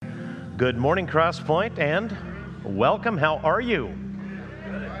Good morning, Crosspoint, and welcome. How are you?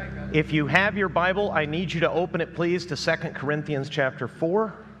 If you have your Bible, I need you to open it, please, to 2 Corinthians chapter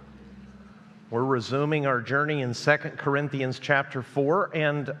 4. We're resuming our journey in 2 Corinthians chapter 4,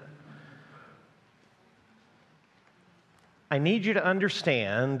 and I need you to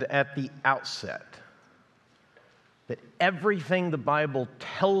understand at the outset that everything the Bible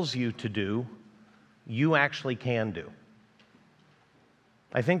tells you to do, you actually can do.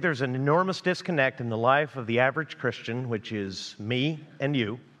 I think there's an enormous disconnect in the life of the average Christian, which is me and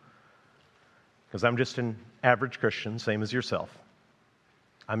you, because I'm just an average Christian, same as yourself.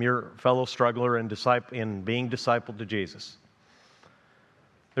 I'm your fellow struggler in being discipled to Jesus.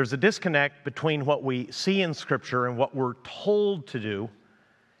 There's a disconnect between what we see in Scripture and what we're told to do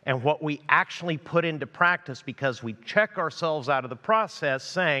and what we actually put into practice, because we check ourselves out of the process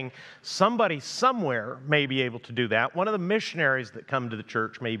saying somebody somewhere may be able to do that. One of the missionaries that come to the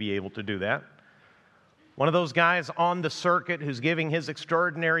church may be able to do that. One of those guys on the circuit who's giving his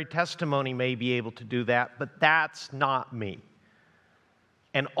extraordinary testimony may be able to do that, but that's not me.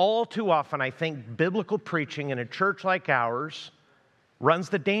 And all too often, I think biblical preaching in a church like ours runs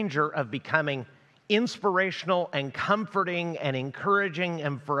the danger of becoming inspirational and comforting and encouraging,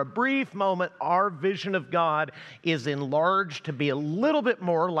 and for a brief moment, our vision of God is enlarged to be a little bit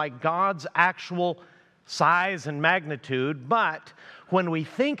more like God's actual size and magnitude. But when we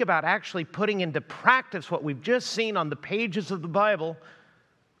think about actually putting into practice what we've just seen on the pages of the Bible,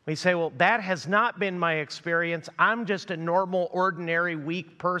 we say, well, that has not been my experience. I'm just a normal, ordinary,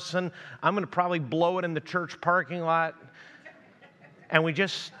 weak person. I'm going to probably blow it in the church parking lot. And we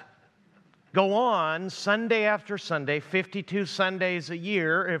just go on Sunday after Sunday, 52 Sundays a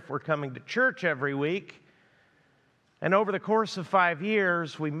year if we're coming to church every week. And over the course of 5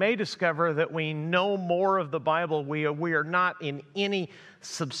 years, we may discover that we know more of the Bible. We are not in any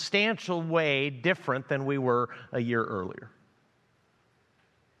substantial way different than we were a year earlier.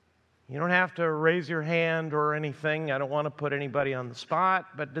 You don't have to raise your hand or anything. I don't want to put anybody on the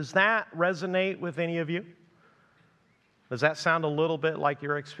spot, but does that resonate with any of you? Does that sound a little bit like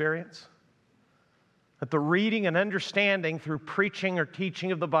your experience? At the reading and understanding through preaching or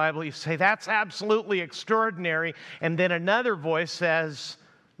teaching of the Bible, you say, that's absolutely extraordinary. And then another voice says,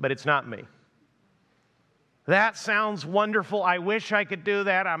 but it's not me. That sounds wonderful. I wish I could do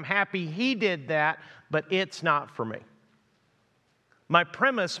that. I'm happy he did that, but it's not for me. My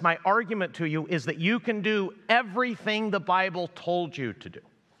premise, my argument to you is that you can do everything the Bible told you to do.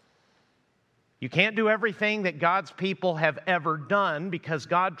 You can't do everything that God's people have ever done, because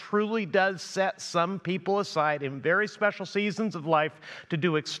God truly does set some people aside in very special seasons of life to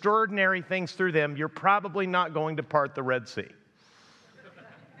do extraordinary things through them. You're probably not going to part the Red Sea.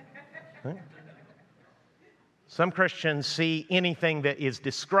 Right? Some Christians see anything that is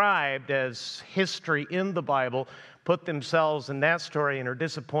described as history in the Bible, put themselves in that story, and are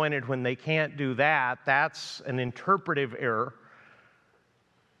disappointed when they can't do that. That's an interpretive error.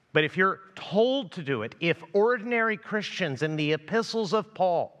 But if you're told to do it, if ordinary Christians in the epistles of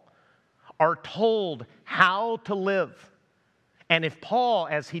Paul are told how to live, and if Paul,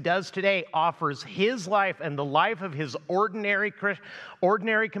 as he does today, offers his life and the life of his ordinary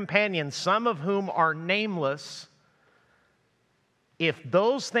companions, some of whom are nameless, if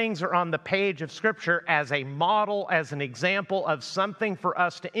those things are on the page of Scripture as a model, as an example of something for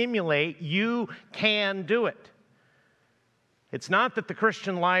us to emulate, you can do it. It's not that the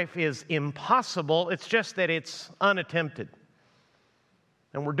Christian life is impossible, it's just that it's unattempted.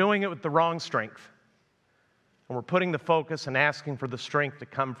 And we're doing it with the wrong strength. And we're putting the focus and asking for the strength to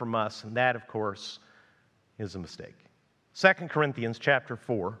come from us, and that, of course, is a mistake. 2 Corinthians chapter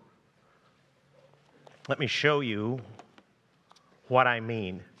 4. Let me show you what I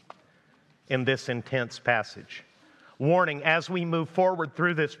mean in this intense passage. Warning, as we move forward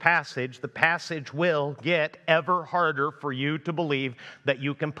through this passage, the passage will get ever harder for you to believe that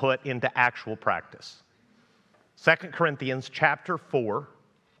you can put into actual practice. 2 Corinthians chapter 4,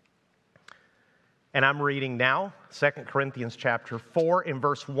 and I'm reading now, 2 Corinthians chapter 4 in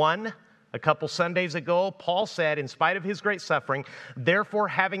verse 1. A couple Sundays ago, Paul said, in spite of his great suffering, therefore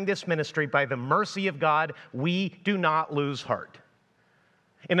having this ministry by the mercy of God, we do not lose heart.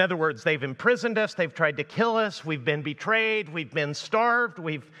 In other words, they've imprisoned us, they've tried to kill us, we've been betrayed, we've been starved,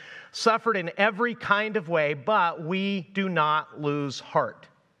 we've suffered in every kind of way, but we do not lose heart.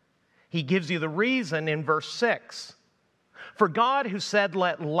 He gives you the reason in verse 6. For God, who said,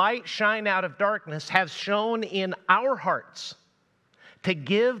 let light shine out of darkness, has shone in our hearts to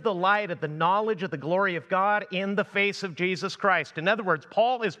give the light of the knowledge of the glory of God in the face of Jesus Christ. In other words,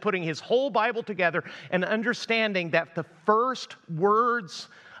 Paul is putting his whole Bible together and understanding that the first words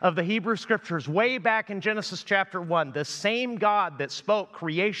of the Hebrew Scriptures, way back in Genesis chapter 1, the same God that spoke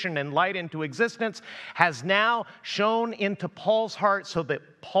creation and light into existence has now shone into Paul's heart so that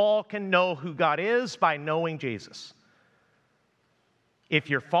Paul can know who God is by knowing Jesus. If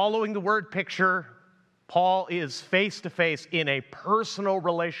you're following the word picture, Paul is face to face in a personal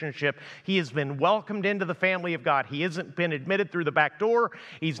relationship. He has been welcomed into the family of God. He hasn't been admitted through the back door.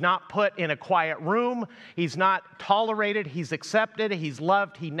 He's not put in a quiet room. He's not tolerated. He's accepted. He's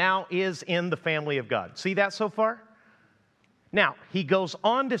loved. He now is in the family of God. See that so far? Now, he goes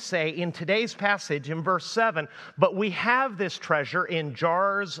on to say in today's passage in verse 7, but we have this treasure in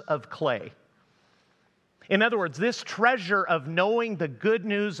jars of clay. In other words, this treasure of knowing the good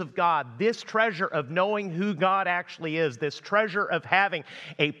news of God, this treasure of knowing who God actually is, this treasure of having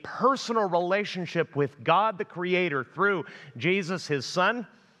a personal relationship with God the Creator through Jesus, His Son,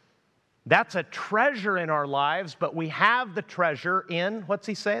 that's a treasure in our lives, but we have the treasure in, what's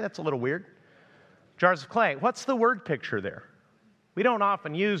he say? That's a little weird. Jars of clay. What's the word picture there? We don't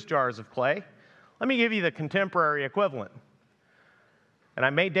often use jars of clay. Let me give you the contemporary equivalent. And I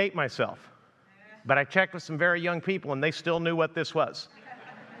may date myself, but I checked with some very young people, and they still knew what this was.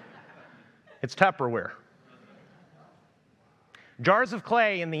 It's Tupperware. Jars of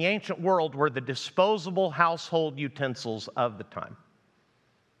clay in the ancient world were the disposable household utensils of the time.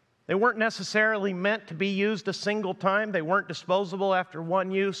 They weren't necessarily meant to be used a single time. They weren't disposable after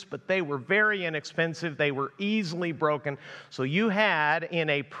one use, but they were very inexpensive. They were easily broken. So you had, in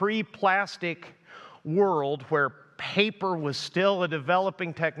a pre-plastic world where paper was still a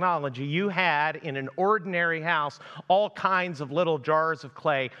developing technology, you had in an ordinary house all kinds of little jars of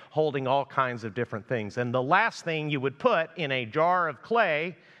clay holding all kinds of different things. And the last thing you would put in a jar of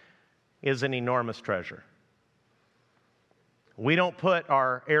clay is an enormous treasure. We don't put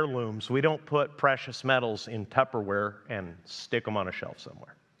our heirlooms, we don't put precious metals in Tupperware and stick them on a shelf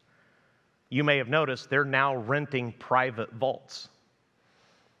somewhere. You may have noticed they're now renting private vaults.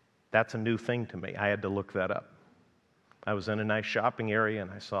 That's a new thing to me. I had to look that up. I was in a nice shopping area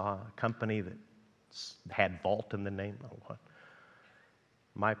and I saw a company that had vault in the name.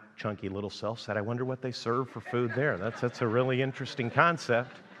 My chunky little self said, I wonder what they serve for food there. That's a really interesting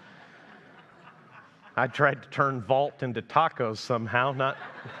concept. I tried to turn vault into tacos somehow,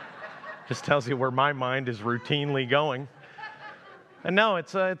 just tells you where my mind is routinely going. And no,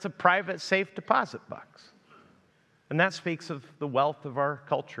 it's a private safe deposit box. And that speaks of the wealth of our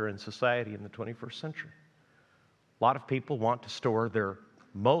culture and society in the 21st century. A lot of people want to store their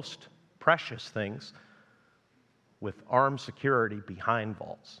most precious things with armed security behind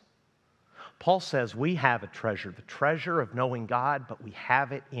vaults. Paul says we have a treasure, the treasure of knowing God, but we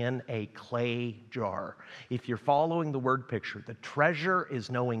have it in a clay jar. If you're following the word picture, the treasure is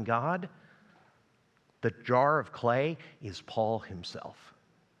knowing God. The jar of clay is Paul himself.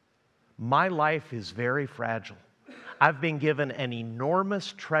 My life is very fragile. I've been given an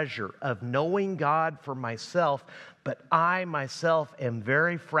enormous treasure of knowing God for myself, but I myself am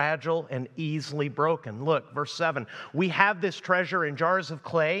very fragile and easily broken. Look, verse 7, we have this treasure in jars of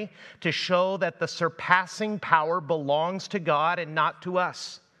clay to show that the surpassing power belongs to God and not to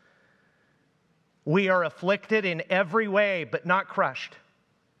us. We are afflicted in every way, but not crushed.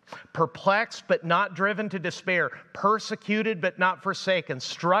 Perplexed, but not driven to despair. Persecuted, but not forsaken.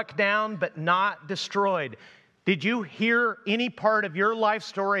 Struck down, but not destroyed. Did you hear any part of your life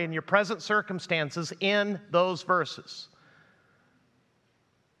story and your present circumstances in those verses?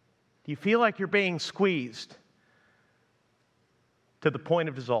 Do you feel like you're being squeezed to the point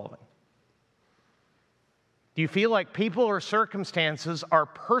of dissolving? Do you feel like people or circumstances are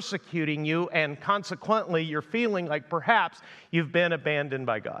persecuting you and consequently you're feeling like perhaps you've been abandoned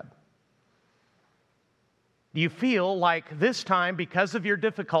by God? Do you feel like this time, because of your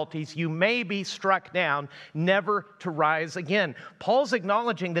difficulties, you may be struck down, never to rise again? Paul's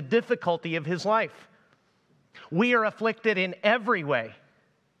acknowledging the difficulty of his life. We are afflicted in every way,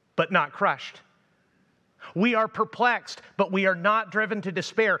 but not crushed. We are perplexed, but we are not driven to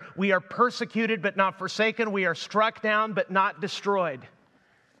despair. We are persecuted, but not forsaken. We are struck down, but not destroyed.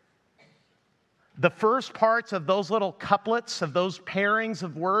 The first parts of those little couplets, of those pairings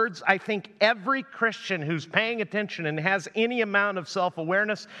of words, I think every Christian who's paying attention and has any amount of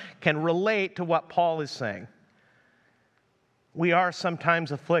self-awareness can relate to what Paul is saying. We are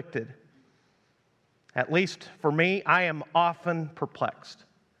sometimes afflicted. At least for me, I am often perplexed.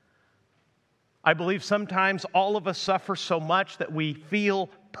 I believe sometimes all of us suffer so much that we feel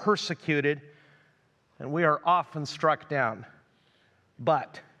persecuted and we are often struck down.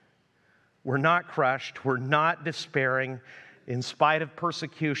 But we're not crushed, we're not despairing, In spite of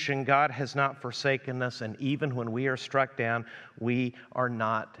persecution, God has not forsaken us, and even when we are struck down, we are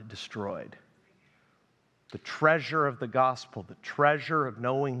not destroyed. The treasure of the gospel, the treasure of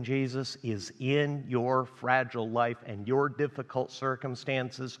knowing Jesus is in your fragile life, and your difficult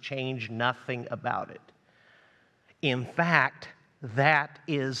circumstances change nothing about it. In fact, that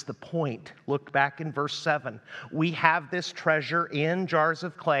is the point. Look back in verse 7. We have this treasure in jars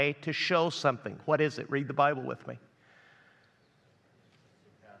of clay to show something. What is it? Read the Bible with me.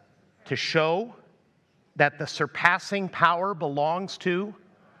 To show that the surpassing power belongs to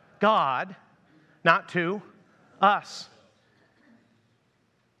God, not to us.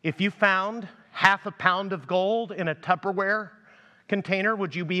 If you found half a pound of gold in a Tupperware container,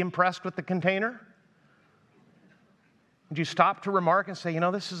 would you be impressed with the container? Would you stop to remark and say,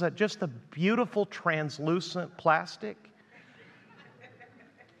 this is just a beautiful translucent plastic?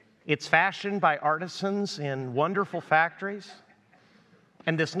 It's fashioned by artisans in wonderful factories.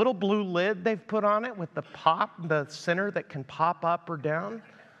 And this little blue lid they've put on it with the center that can pop up or down,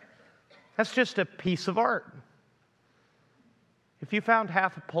 that's just a piece of art. If you found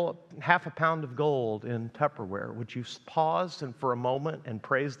half a pound of gold in Tupperware, would you pause and for a moment and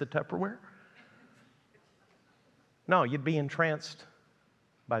praise the Tupperware? No, you'd be entranced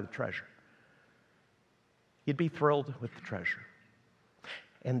by the treasure. You'd be thrilled with the treasure.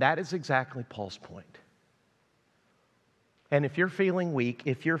 And that is exactly Paul's point. And if you're feeling weak,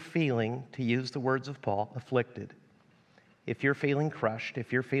 if you're feeling, to use the words of Paul, afflicted, if you're feeling crushed,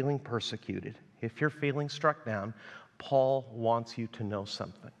 if you're feeling persecuted, if you're feeling struck down, Paul wants you to know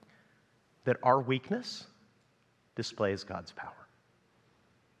something. That our weakness displays God's power.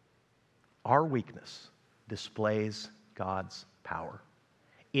 Our weakness displays God's power.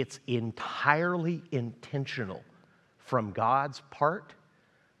 It's entirely intentional from God's part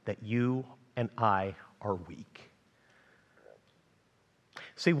that you and I are weak.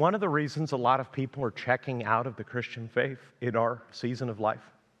 See, one of the reasons a lot of people are checking out of the Christian faith in our season of life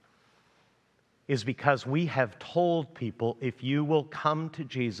is because we have told people, if you will come to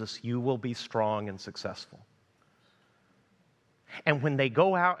Jesus, you will be strong and successful. And when they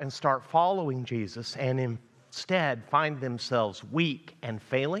go out and start following Jesus and instead find themselves weak and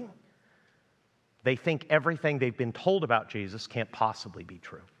failing, they think everything they've been told about Jesus can't possibly be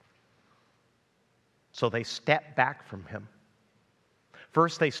true. So they step back from him.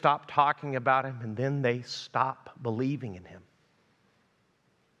 First, they stop talking about him, and then they stop believing in him.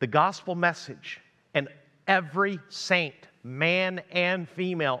 The gospel message, and every saint, man and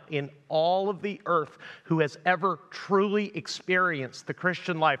female, in all of the earth who has ever truly experienced the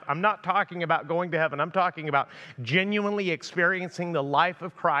Christian life. I'm not talking about going to heaven. I'm talking about genuinely experiencing the life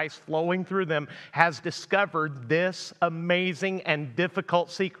of Christ flowing through them, has discovered this amazing and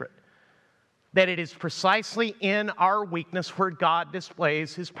difficult secret. That it is precisely in our weakness where God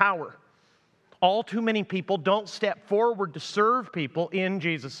displays his power. All too many people don't step forward to serve people in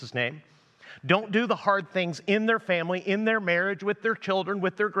Jesus' name. Don't do the hard things in their family, in their marriage, with their children,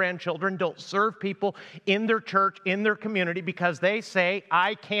 with their grandchildren. Don't serve people in their church, in their community, because they say,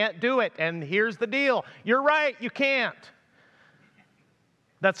 I can't do it. And here's the deal. You're right, you can't.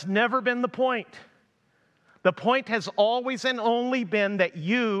 That's never been the point. The point has always and only been that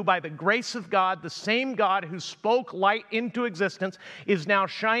you, by the grace of God, the same God who spoke light into existence, is now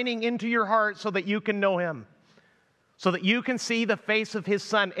shining into your heart so that you can know him. So that you can see the face of his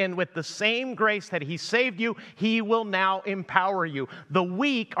Son. And with the same grace that he saved you, he will now empower you. The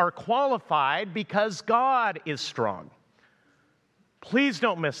weak are qualified because God is strong. Please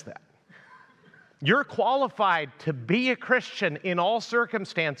don't miss that. You're qualified to be a Christian in all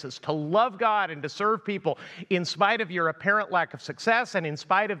circumstances, to love God and to serve people in spite of your apparent lack of success and in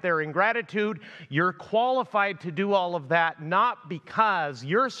spite of their ingratitude. You're qualified to do all of that not because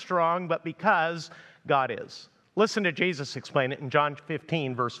you're strong, but because God is. Listen to Jesus explain it in John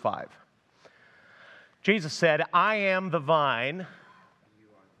 15, verse 5. Jesus said, I am the vine,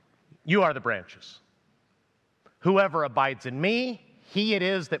 you are the branches. Whoever abides in me, he it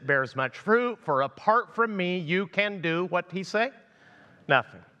is that bears much fruit, for apart from me, you can do, what did he say?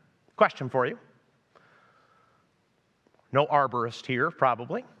 Nothing. Question for you. No arborist here,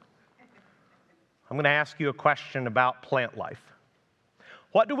 probably. I'm going to ask you a question about plant life.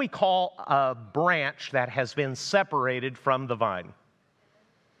 What do we call a branch that has been separated from the vine?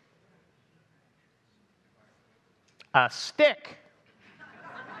 A stick.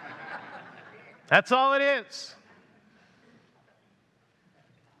 That's all it is.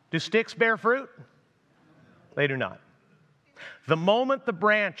 Do sticks bear fruit? They do not. The moment the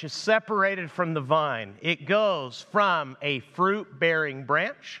branch is separated from the vine, it goes from a fruit-bearing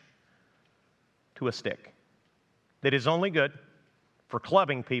branch to a stick. that is only good for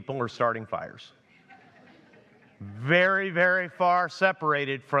clubbing people or starting fires. Very, very far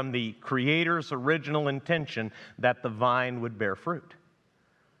separated from the Creator's original intention that the vine would bear fruit.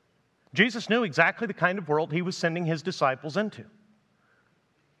 Jesus knew exactly the kind of world He was sending His disciples into.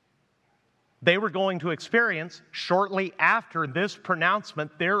 They were going to experience, shortly after this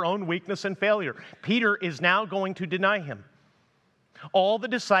pronouncement, their own weakness and failure. Peter is now going to deny Him. All the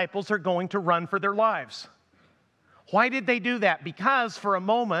disciples are going to run for their lives. Why did they do that? Because for a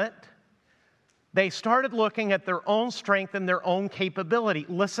moment, they started looking at their own strength and their own capability.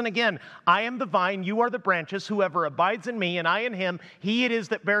 Listen again. I am the vine, you are the branches. Whoever abides in me and I in him, he it is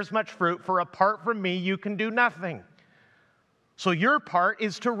that bears much fruit. For apart from me, you can do nothing. So your part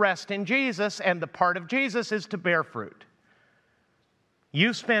is to rest in Jesus, and the part of Jesus is to bear fruit.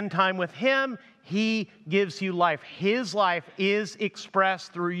 You spend time with Him, He gives you life. His life is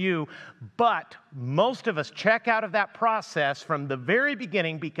expressed through you. But most of us check out of that process from the very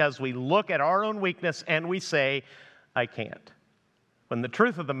beginning because we look at our own weakness and we say, I can't. When the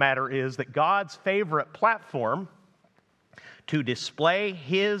truth of the matter is that God's favorite platform to display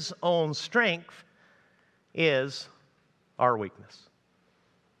His own strength is our weakness.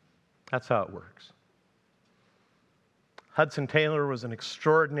 That's how it works. Hudson Taylor was an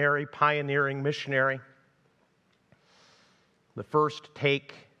extraordinary, pioneering missionary. The first to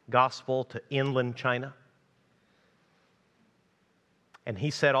take gospel to inland China. And he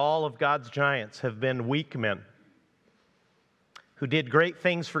said all of God's giants have been weak men who did great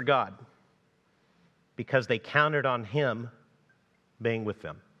things for God because they counted on Him being with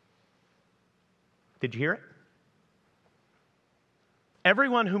them. Did you hear it?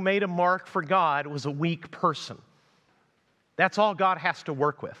 Everyone who made a mark for God was a weak person. That's all God has to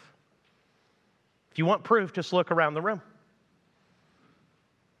work with. If you want proof, just look around the room.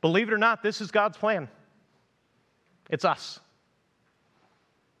 Believe it or not, this is God's plan. It's us.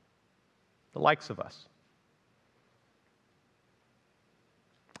 The likes of us.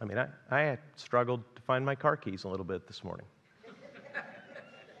 I mean, I struggled to find my car keys a little bit this morning.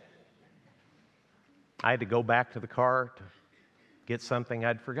 I had to go back to the car to get something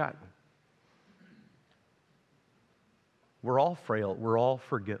I'd forgotten. We're all frail. We're all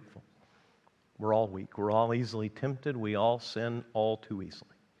forgetful. We're all weak. We're all easily tempted. We all sin all too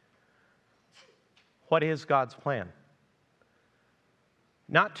easily. What is God's plan?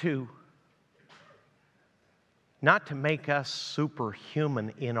 Not to make us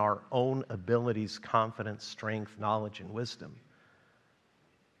superhuman in our own abilities, confidence, strength, knowledge, and wisdom,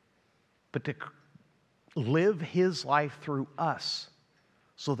 but to live His life through us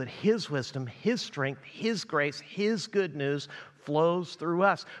so that His wisdom, His strength, His grace, His good news flows through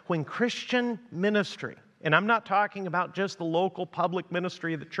us. When Christian ministry, and I'm not talking about just the local public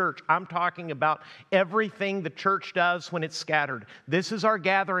ministry of the church, I'm talking about everything the church does when it's scattered. This is our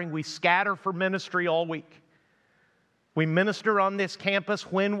gathering. We scatter for ministry all week. We minister on this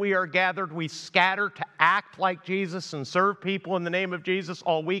campus when we are gathered. We scatter to act like Jesus and serve people in the name of Jesus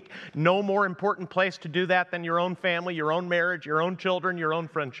all week. No more important place to do that than your own family, your own marriage, your own children, your own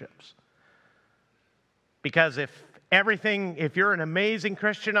friendships. Because if you're an amazing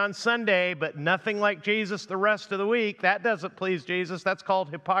Christian on Sunday, but nothing like Jesus the rest of the week, that doesn't please Jesus. That's called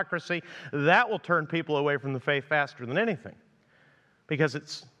hypocrisy. That will turn people away from the faith faster than anything. Because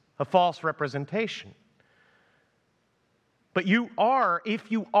it's a false representation. But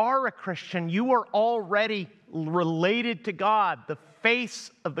if you are a Christian, you are already related to God. The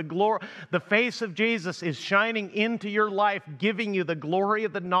face of Jesus is shining into your life, giving you the glory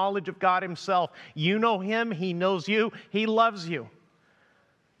of the knowledge of God Himself. You know Him, He knows you, He loves you.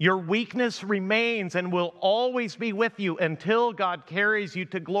 Your weakness remains and will always be with you until God carries you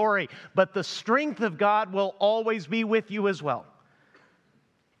to glory. But the strength of God will always be with you as well.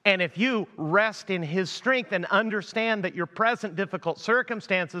 And if you rest in His strength and understand that your present difficult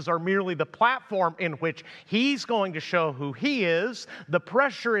circumstances are merely the platform in which He's going to show who He is, the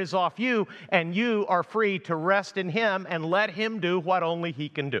pressure is off you, and you are free to rest in Him and let Him do what only He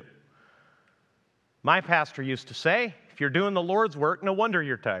can do. My pastor used to say, if you're doing the Lord's work, no wonder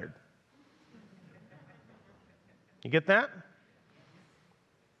you're tired. You get that?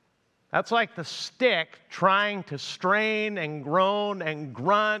 That's like the stick trying to strain and groan and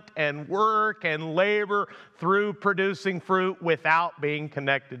grunt and work and labor through producing fruit without being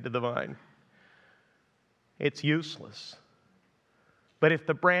connected to the vine. It's useless. But if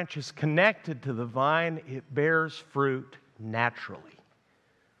the branch is connected to the vine, it bears fruit naturally.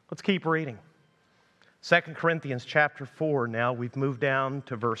 Let's keep reading. 2 Corinthians chapter 4 now. We've moved down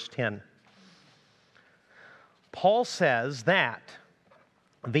to verse 10. Paul says that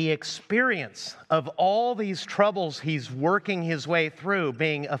the experience of all these troubles he's working his way through,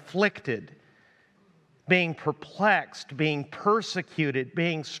 being afflicted, being perplexed, being persecuted,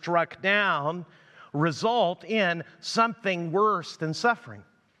 being struck down, result in something worse than suffering.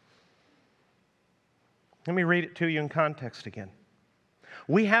 Let me read it to you in context again.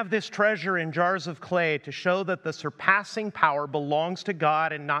 We have this treasure in jars of clay to show that the surpassing power belongs to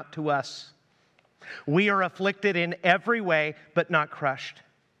God and not to us. We are afflicted in every way, but not crushed.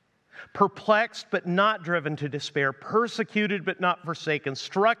 Perplexed, but not driven to despair. Persecuted, but not forsaken.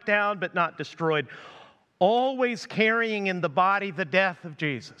 Struck down, but not destroyed. Always carrying in the body the death of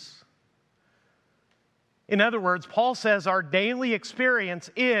Jesus. In other words, Paul says our daily experience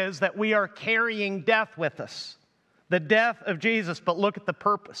is that we are carrying death with us. The death of Jesus, but look at the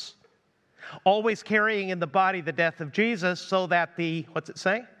purpose. Always carrying in the body the death of Jesus so that what's it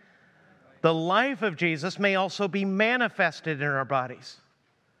say? The life of Jesus may also be manifested in our bodies.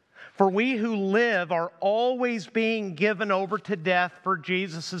 For we who live are always being given over to death for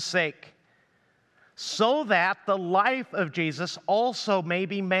Jesus' sake, so that the life of Jesus also may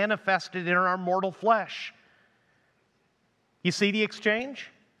be manifested in our mortal flesh. You see the exchange?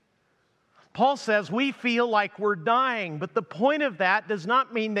 Paul says we feel like we're dying, but the point of that does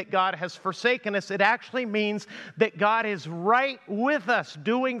not mean that God has forsaken us. It actually means that God is right with us,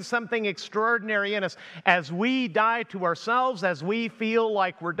 doing something extraordinary in us. As we die to ourselves, as we feel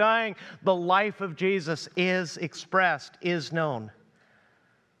like we're dying, the life of Jesus is expressed, is known.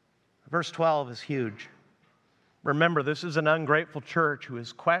 Verse 12 is huge. Remember, this is an ungrateful church who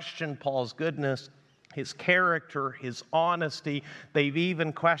has questioned Paul's goodness, his character, his honesty. They've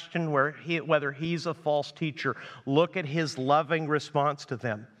even questioned whether he's a false teacher. Look at his loving response to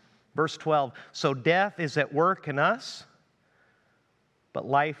them. Verse 12, so death is at work in us, but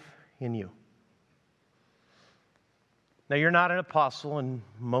life in you. Now, you're not an apostle, and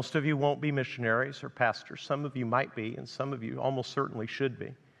most of you won't be missionaries or pastors. Some of you might be, and some of you almost certainly should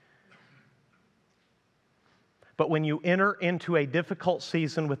be. But when you enter into a difficult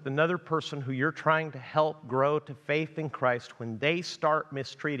season with another person who you're trying to help grow to faith in Christ, when they start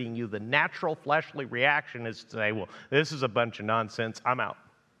mistreating you, the natural fleshly reaction is to say, well, this is a bunch of nonsense, I'm out.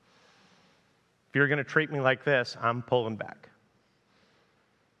 If you're going to treat me like this, I'm pulling back.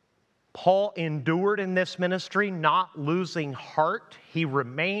 Paul endured in this ministry, not losing heart. He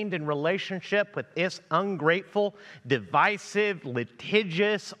remained in relationship with this ungrateful, divisive,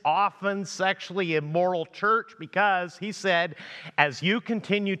 litigious, often sexually immoral church because he said, as you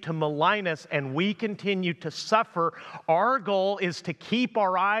continue to malign us and we continue to suffer, our goal is to keep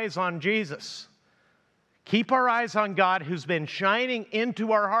our eyes on Jesus. Keep our eyes on God who's been shining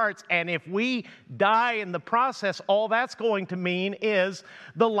into our hearts. And if we die in the process, all that's going to mean is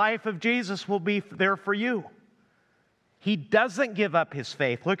the life of Jesus will be there for you. He doesn't give up his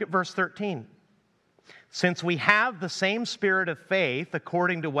faith. Look at verse 13. Since we have the same spirit of faith,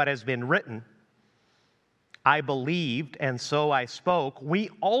 according to what has been written, I believed, and so I spoke. We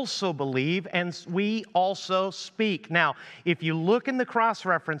also believe, and we also speak. Now, if you look in the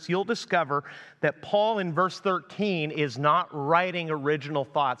cross-reference, you'll discover that Paul in verse 13 is not writing original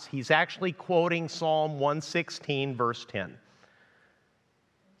thoughts. He's actually quoting Psalm 116, verse 10.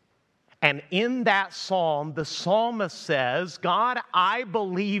 And in that psalm, the psalmist says, God, I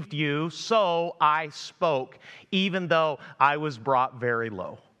believed you, so I spoke, even though I was brought very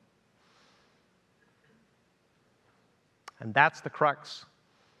low. And that's the crux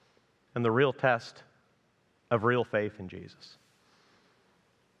and the real test of real faith in Jesus.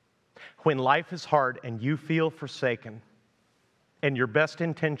 When life is hard and you feel forsaken, and your best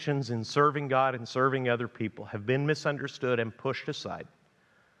intentions in serving God and serving other people have been misunderstood and pushed aside,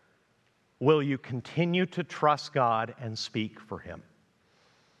 will you continue to trust God and speak for Him?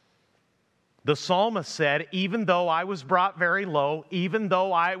 The psalmist said, even though I was brought very low, even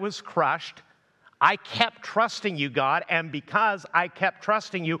though I was crushed, I kept trusting you, God, and because I kept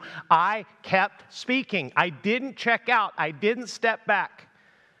trusting you, I kept speaking. I didn't check out. I didn't step back.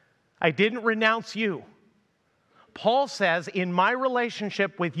 I didn't renounce you. Paul says, in my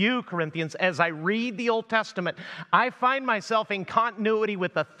relationship with you, Corinthians, as I read the Old Testament, I find myself in continuity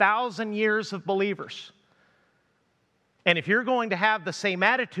with 1,000 years of believers. And if you're going to have the same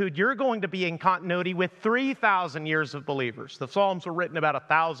attitude, you're going to be in continuity with 3,000 years of believers. The Psalms were written about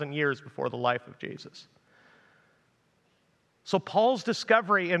 1,000 years before the life of Jesus. So Paul's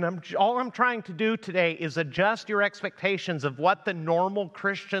discovery, and all I'm trying to do today is adjust your expectations of what the normal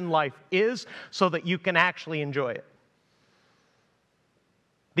Christian life is so that you can actually enjoy it.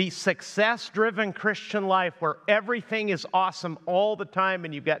 The success-driven Christian life where everything is awesome all the time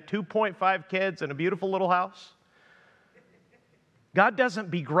and you've got 2.5 kids and a beautiful little house. God doesn't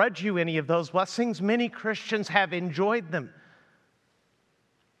begrudge you any of those blessings. Many Christians have enjoyed them.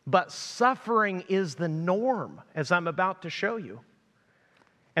 But suffering is the norm, as I'm about to show you.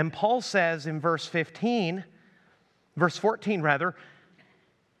 And Paul says in verse 14,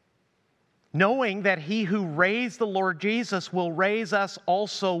 knowing that he who raised the Lord Jesus will raise us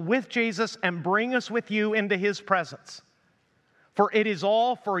also with Jesus and bring us with you into his presence. For it is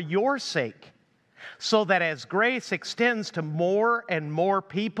all for your sake, so that as grace extends to more and more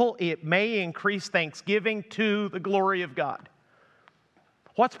people, it may increase thanksgiving to the glory of God.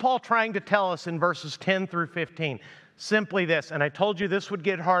 What's Paul trying to tell us in verses 10 through 15? Simply this, and I told you this would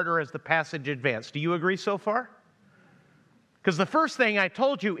get harder as the passage advanced. Do you agree so far? Because the first thing I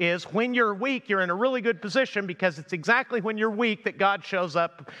told you is when you're weak, you're in a really good position because it's exactly when you're weak that God shows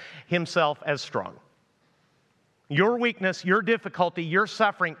up himself as strong. Your weakness, your difficulty, your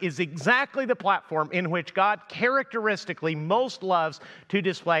suffering is exactly the platform in which God characteristically most loves to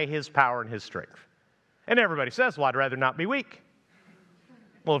display his power and his strength. And everybody says, well, I'd rather not be weak.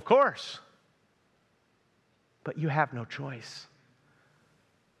 Well, of course. But you have no choice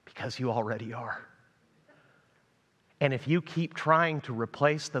because you already are. And if you keep trying to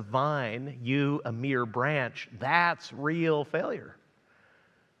replace the vine, you a mere branch, that's real failure.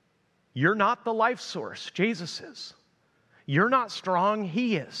 You're not the life source, Jesus is. You're not strong,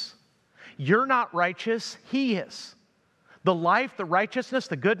 he is. You're not righteous, he is. The life, the righteousness,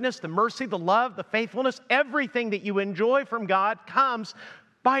 the goodness, the mercy, the love, the faithfulness, everything that you enjoy from God comes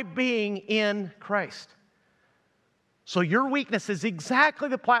by being in Christ. So your weakness is exactly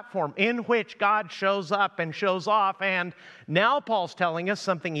the platform in which God shows up and shows off. And now Paul's telling us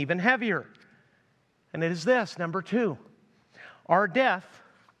something even heavier. And it is this, number 2. Our death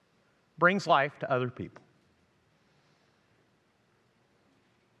brings life to other people.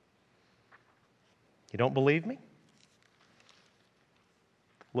 You don't believe me?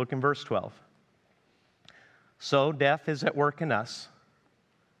 Look in verse 12. So death is at work in us,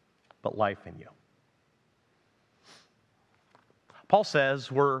 but life in you. Paul says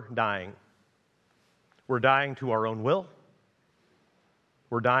we're dying. We're dying to our own will.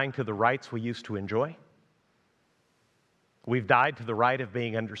 We're dying to the rights we used to enjoy. We've died to the right of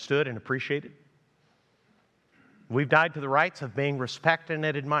being understood and appreciated. We've died to the rights of being respected and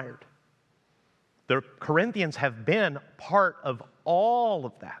admired. The Corinthians have been part of all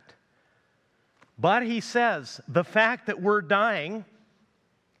of that. But he says the fact that we're dying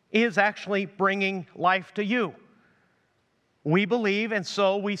is actually bringing life to you. We believe and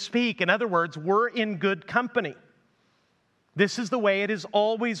so we speak. In other words, we're in good company. This is the way it has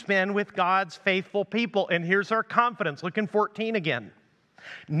always been with God's faithful people. And here's our confidence. Look in 14 again.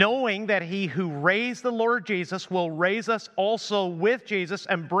 Knowing that he who raised the Lord Jesus will raise us also with Jesus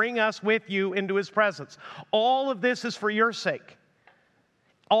and bring us with you into his presence. All of this is for your sake.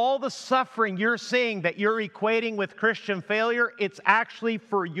 All the suffering you're seeing that you're equating with Christian failure, it's actually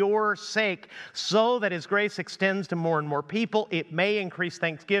for your sake, so that as grace extends to more and more people, it may increase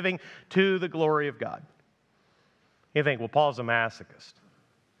thanksgiving to the glory of God. You think, well, Paul's a masochist.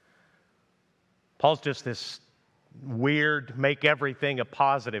 Paul's just this weird, make everything a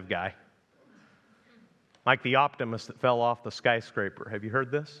positive guy. Like the optimist that fell off the skyscraper. Have you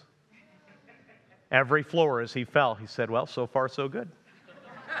heard this? Every floor as he fell, he said, well, so far so good.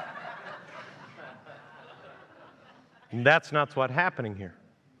 And that's not what's happening here.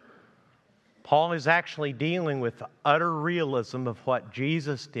 Paul is actually dealing with the utter realism of what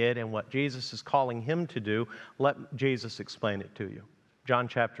Jesus did and what Jesus is calling him to do. Let Jesus explain it to you. John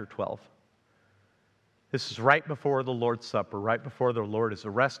chapter 12. This is right before the Lord's Supper, right before the Lord is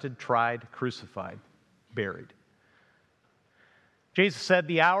arrested, tried, crucified, buried. Jesus said,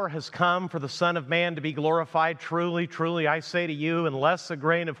 the hour has come for the Son of Man to be glorified. Truly, truly, I say to you, unless a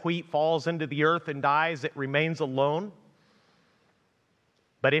grain of wheat falls into the earth and dies, it remains alone.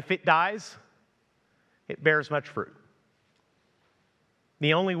 But if it dies, it bears much fruit.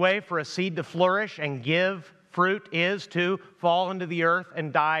 The only way for a seed to flourish and give fruit is to fall into the earth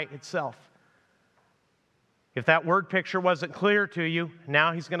and die itself. If that word picture wasn't clear to you,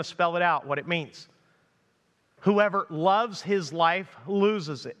 now he's going to spell it out, what it means. Whoever loves his life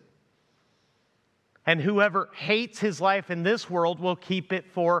loses it. And whoever hates his life in this world will keep it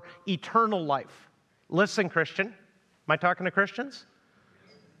for eternal life. Listen, Christian. Am I talking to Christians?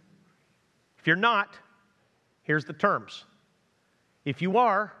 If you're not, here's the terms. If you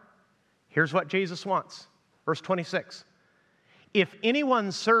are, here's what Jesus wants. Verse 26. If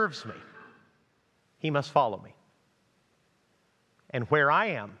anyone serves me, he must follow me. And where I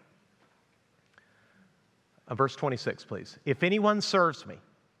am, verse 26, please. If anyone serves me,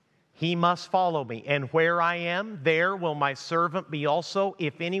 he must follow me. And where I am, there will my servant be also.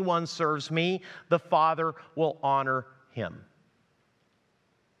 If anyone serves me, the Father will honor him.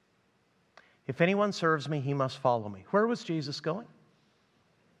 If anyone serves me, he must follow me. Where was Jesus going?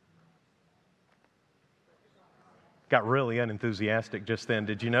 Got really unenthusiastic just then,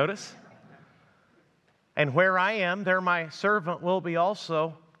 did you notice? And where I am, there my servant will be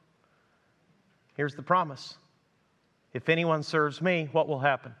also. Here's the promise. If anyone serves me, what will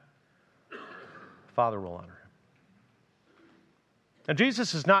happen? The Father will honor him. Now,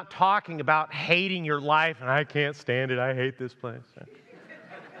 Jesus is not talking about hating your life, and I can't stand it, I hate this place.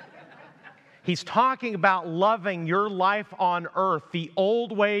 He's talking about loving your life on earth, the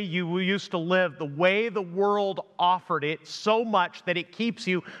old way you used to live, the way the world offered it so much that it keeps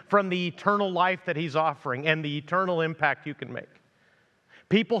you from the eternal life that He's offering and the eternal impact you can make.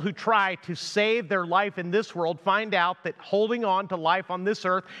 People who try to save their life in this world find out that holding on to life on this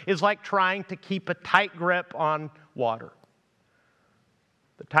earth is like trying to keep a tight grip on water.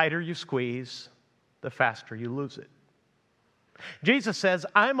 The tighter you squeeze, the faster you lose it. Jesus says,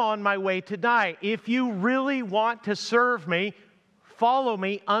 I'm on my way to die. If you really want to serve me, follow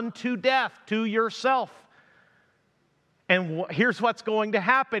me unto death, to yourself. And here's what's going to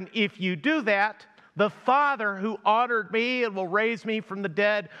happen. If you do that, the Father who honored me and will raise me from the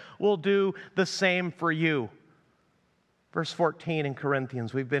dead will do the same for you. Verse 14 in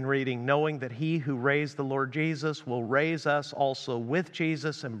Corinthians, we've been reading, knowing that He who raised the Lord Jesus will raise us also with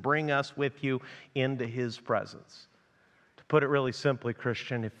Jesus and bring us with you into His presence. Put it really simply,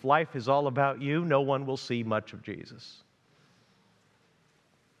 Christian, if life is all about you, no one will see much of Jesus.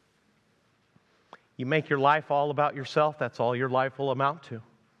 You make your life all about yourself, that's all your life will amount to.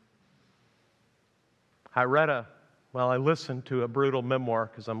 I listened to a brutal memoir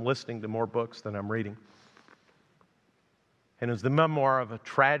because I'm listening to more books than I'm reading. And it was the memoir of a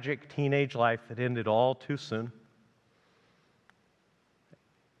tragic teenage life that ended all too soon.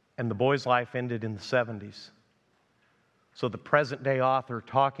 And the boy's life ended in the 70s. So the present-day author,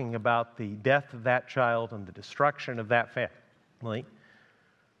 talking about the death of that child and the destruction of that family,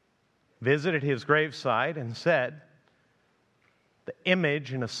 visited his graveside and said, the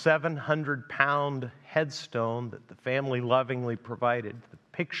image in a 700-pound headstone that the family lovingly provided, the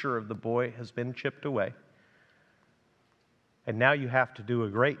picture of the boy has been chipped away. And now you have to do a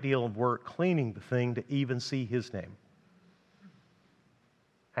great deal of work cleaning the thing to even see his name.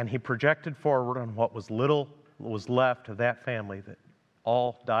 And he projected forward on what was left of that family that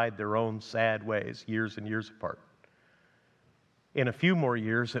all died their own sad ways, years and years apart. In a few more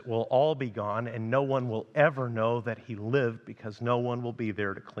years, it will all be gone, and no one will ever know that he lived because no one will be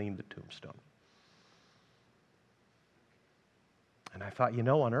there to clean the tombstone. And I thought,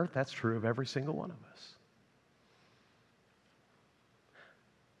 on earth, that's true of every single one of us.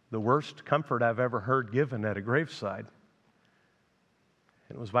 The worst comfort I've ever heard given at a graveside,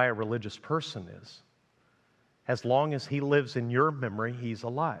 and it was by a religious person, is, as long as he lives in your memory, he's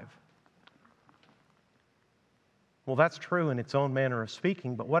alive. Well, that's true in its own manner of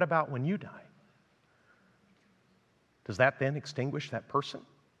speaking, but what about when you die? Does that then extinguish that person?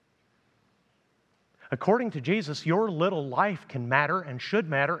 According to Jesus, your little life can matter and should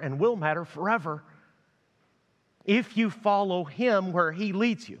matter and will matter forever if you follow Him where He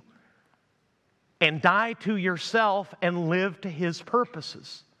leads you and die to yourself and live to His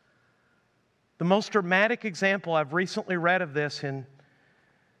purposes. The most dramatic example I've recently read of this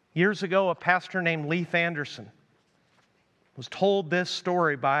years ago, a pastor named Leith Anderson was told this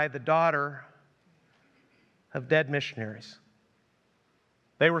story by the daughter of dead missionaries.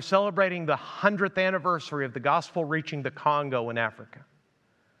 They were celebrating the 100th anniversary of the gospel reaching the Congo in Africa.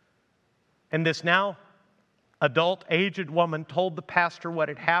 And this now adult, aged woman told the pastor what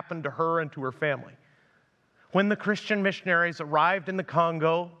had happened to her and to her family. When the Christian missionaries arrived in the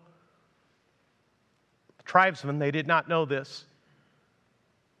Congo, the tribesmen, they did not know this,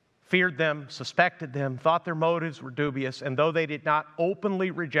 feared them, suspected them, thought their motives were dubious, and though they did not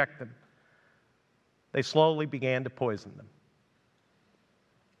openly reject them, they slowly began to poison them.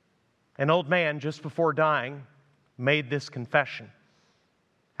 An old man, just before dying, made this confession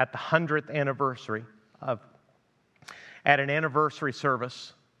at the 100th anniversary at an anniversary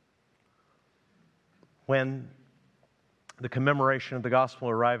service when the commemoration of the gospel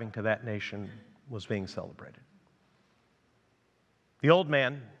arriving to that nation was being celebrated. The old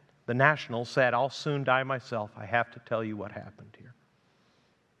man, the national, said, I'll soon die myself. I have to tell you what happened here.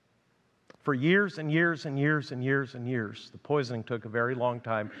 For years and years and years and years and years, the poisoning took a very long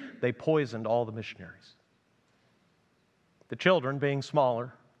time. They poisoned all the missionaries. The children, being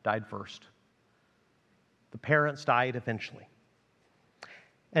smaller, died first. The parents died eventually.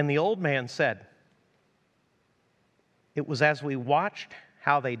 And the old man said, "It was as we watched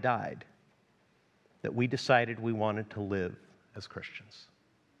how they died that we decided we wanted to live as Christians."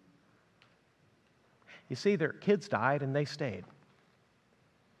 You see, their kids died and they stayed.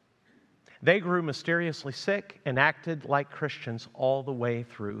 They grew mysteriously sick and acted like Christians all the way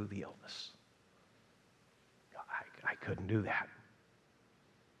through the illness. I couldn't do that.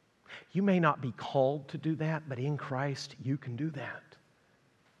 You may not be called to do that, but in Christ, you can do that.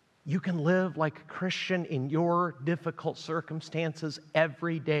 You can live like a Christian in your difficult circumstances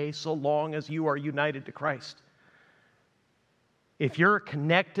every day so long as you are united to Christ. If you're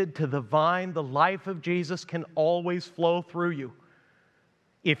connected to the vine, the life of Jesus can always flow through you.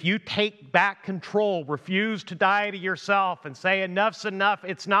 If you take back control, refuse to die to yourself and say, "Enough's enough,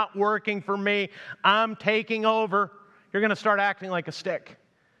 it's not working for me, I'm taking over," you're going to start acting like a stick.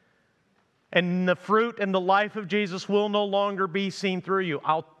 And the fruit and the life of Jesus will no longer be seen through you.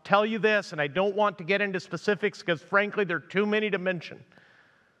 I'll tell you this, and I don't want to get into specifics because frankly, there are too many to mention.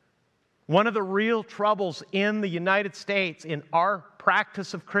 One of the real troubles in the United States in our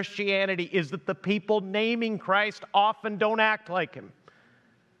practice of Christianity is that the people naming Christ often don't act like Him.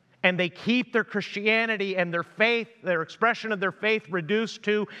 And they keep their Christianity and their faith, their expression of their faith, reduced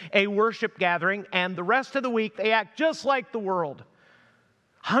to a worship gathering, and the rest of the week they act just like the world.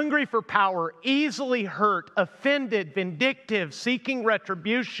 Hungry for power, easily hurt, offended, vindictive, seeking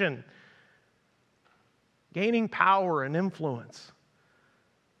retribution, gaining power and influence.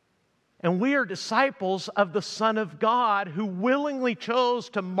 And we are disciples of the Son of God who willingly chose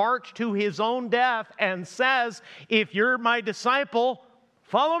to march to His own death and says, "If you're my disciple,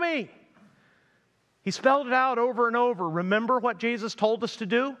 follow me." He spelled it out over and over. Remember what Jesus told us to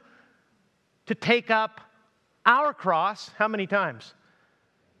do? To take up our cross, how many times?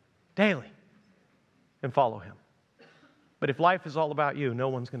 Daily, and follow Him. But if life is all about you, no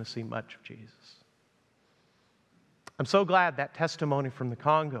one's going to see much of Jesus. I'm so glad that testimony from the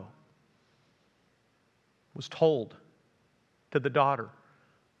Congo was told to the daughter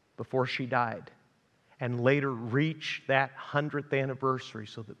before she died, and later reached that 100th anniversary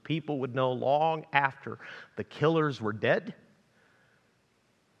so that people would know long after the killers were dead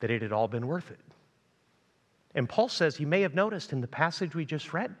that it had all been worth it. And Paul says, you may have noticed in the passage we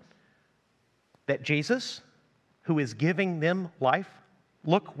just read, that Jesus, who is giving them life,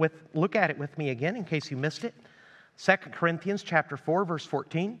 look at it with me again in case you missed it. 2 Corinthians chapter 4, verse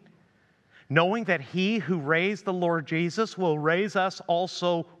 14. Knowing that He who raised the Lord Jesus will raise us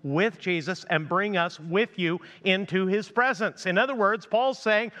also with Jesus and bring us with you into His presence. In other words, Paul's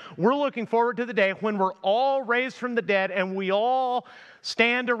saying we're looking forward to the day when we're all raised from the dead and we all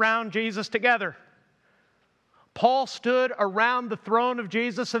stand around Jesus together. Paul stood around the throne of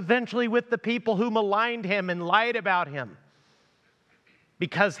Jesus eventually with the people who maligned Him and lied about Him.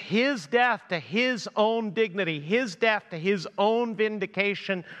 Because His death to His own dignity, His death to His own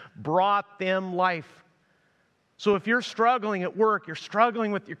vindication brought them life. So if you're struggling at work, you're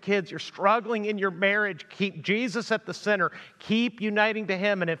struggling with your kids, you're struggling in your marriage, keep Jesus at the center. Keep uniting to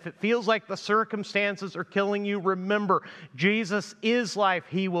Him. And if it feels like the circumstances are killing you, remember, Jesus is life.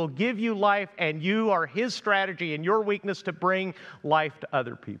 He will give you life, and you are His strategy and your weakness to bring life to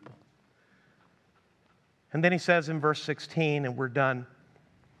other people. And then he says in verse 16, and we're done,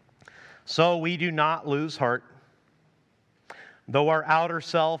 "So we do not lose heart. Though our outer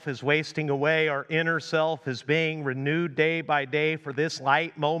self is wasting away, our inner self is being renewed day by day, for this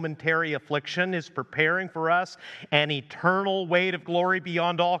light momentary affliction is preparing for us an eternal weight of glory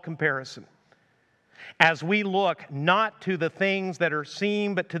beyond all comparison. As we look not to the things that are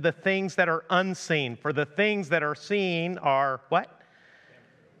seen, but to the things that are unseen. For the things that are seen are what?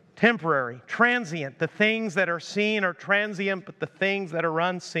 Temporary, transient. The things that are seen are transient, but the things that are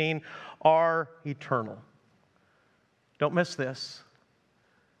unseen are eternal." Don't miss this,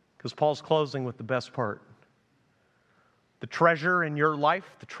 because Paul's closing with the best part. The treasure in your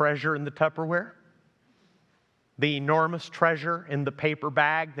life, the treasure in the Tupperware, the enormous treasure in the paper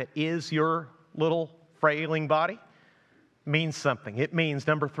bag that is your little frailing body, means something. It means,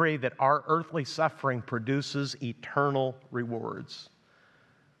 number 3, that our earthly suffering produces eternal rewards.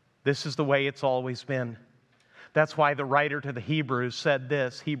 This is the way it's always been. That's why the writer to the Hebrews said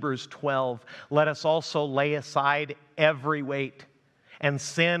this, Hebrews 12, "Let us also lay aside every weight and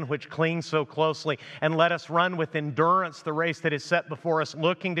sin which clings so closely, and let us run with endurance the race that is set before us,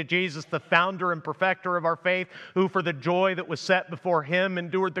 looking to Jesus, the founder and perfecter of our faith, who for the joy that was set before Him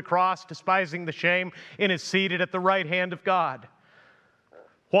endured the cross, despising the shame, and is seated at the right hand of God."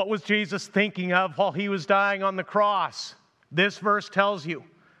 What was Jesus thinking of while He was dying on the cross? This verse tells you.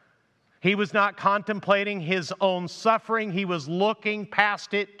 He was not contemplating his own suffering. He was looking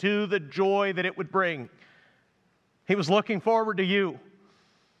past it to the joy that it would bring. He was looking forward to you.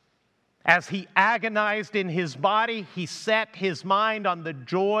 As he agonized in his body, he set his mind on the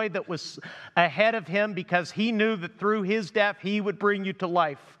joy that was ahead of him because he knew that through his death he would bring you to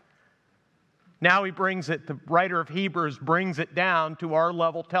life. Now he brings it, the writer of Hebrews brings it down to our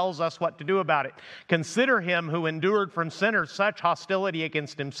level, tells us what to do about it. Consider him who endured from sinners such hostility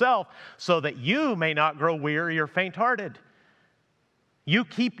against himself, so that you may not grow weary or faint-hearted. You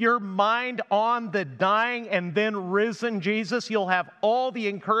keep your mind on the dying and then risen Jesus, you'll have all the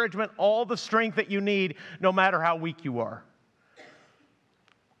encouragement, all the strength that you need, no matter how weak you are.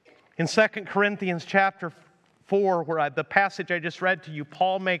 In 2 Corinthians chapter 4, where the passage I just read to you,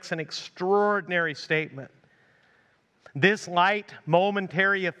 Paul makes an extraordinary statement. This light,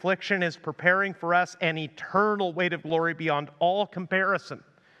 momentary affliction is preparing for us an eternal weight of glory beyond all comparison.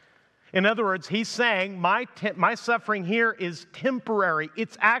 In other words, he's saying, my suffering here is temporary.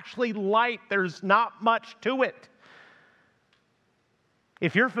 It's actually light. There's not much to it.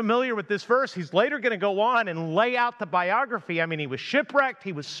 If you're familiar with this verse, he's later going to go on and lay out the biography. I mean, he was shipwrecked.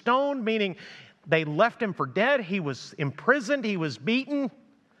 He was stoned, meaning they left him for dead. He was imprisoned. He was beaten.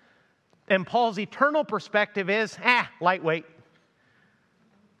 And Paul's eternal perspective is, lightweight.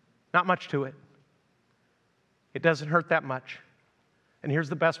 Not much to it. It doesn't hurt that much. And here's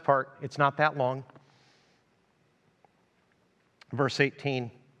the best part. It's not that long. Verse 18.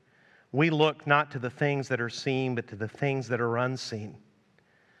 We look not to the things that are seen, but to the things that are unseen.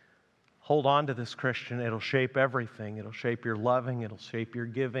 Hold on to this, Christian. It'll shape everything. It'll shape your loving. It'll shape your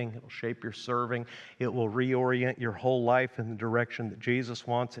giving. It'll shape your serving. It will reorient your whole life in the direction that Jesus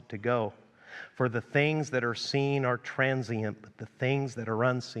wants it to go. For the things that are seen are transient, but the things that are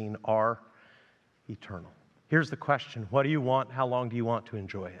unseen are eternal. Here's the question. What do you want? How long do you want to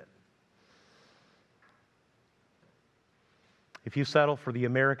enjoy it? If you settle for the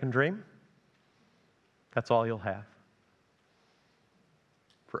American dream, that's all you'll have.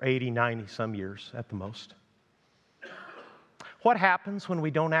 For 80, 90 some years at the most. What happens when we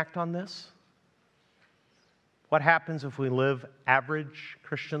don't act on this? What happens if we live average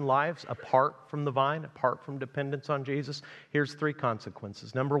Christian lives apart from the vine, apart from dependence on Jesus? Here's 3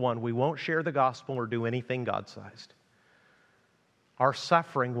 consequences. Number 1, we won't share the gospel or do anything God-sized. Our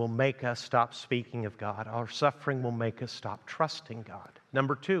suffering will make us stop speaking of God. Our suffering will make us stop trusting God.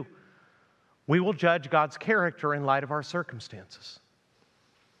 Number 2, we will judge God's character in light of our circumstances.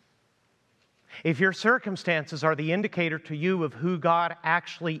 If your circumstances are the indicator to you of who God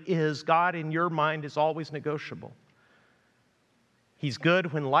actually is, God in your mind is always negotiable. He's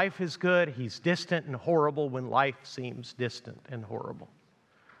good when life is good. He's distant and horrible when life seems distant and horrible.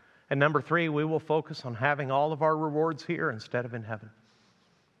 And number 3, we will focus on having all of our rewards here instead of in heaven.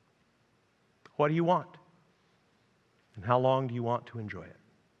 What do you want? And how long do you want to enjoy it?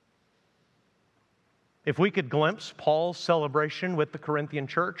 If we could glimpse Paul's celebration with the Corinthian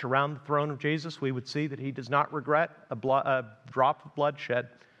church around the throne of Jesus, we would see that he does not regret a drop of blood shed.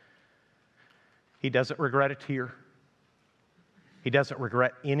 He doesn't regret a tear. He doesn't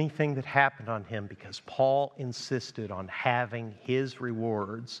regret anything that happened on him because Paul insisted on having his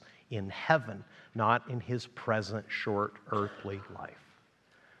rewards in heaven, not in his present short earthly life.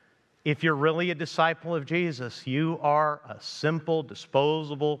 If you're really a disciple of Jesus, you are a simple,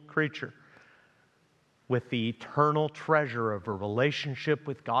 disposable creature with the eternal treasure of a relationship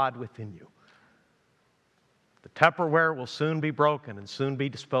with God within you. The Tupperware will soon be broken and soon be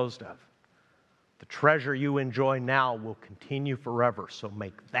disposed of. The treasure you enjoy now will continue forever, so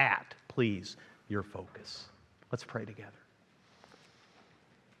make that, please, your focus. Let's pray together.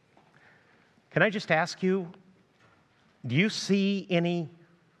 Can I just ask you, do you see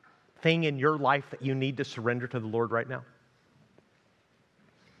anything in your life that you need to surrender to the Lord right now?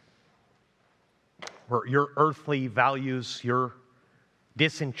 Or your earthly values, your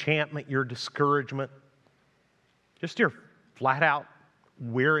disenchantment, your discouragement, just your flat-out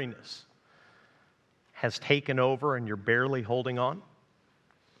weariness has taken over and you're barely holding on?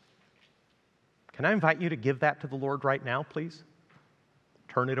 Can I invite you to give that to the Lord right now, please?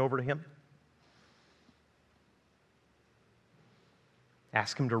 Turn it over to Him.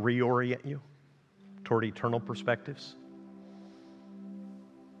 Ask Him to reorient you toward eternal perspectives.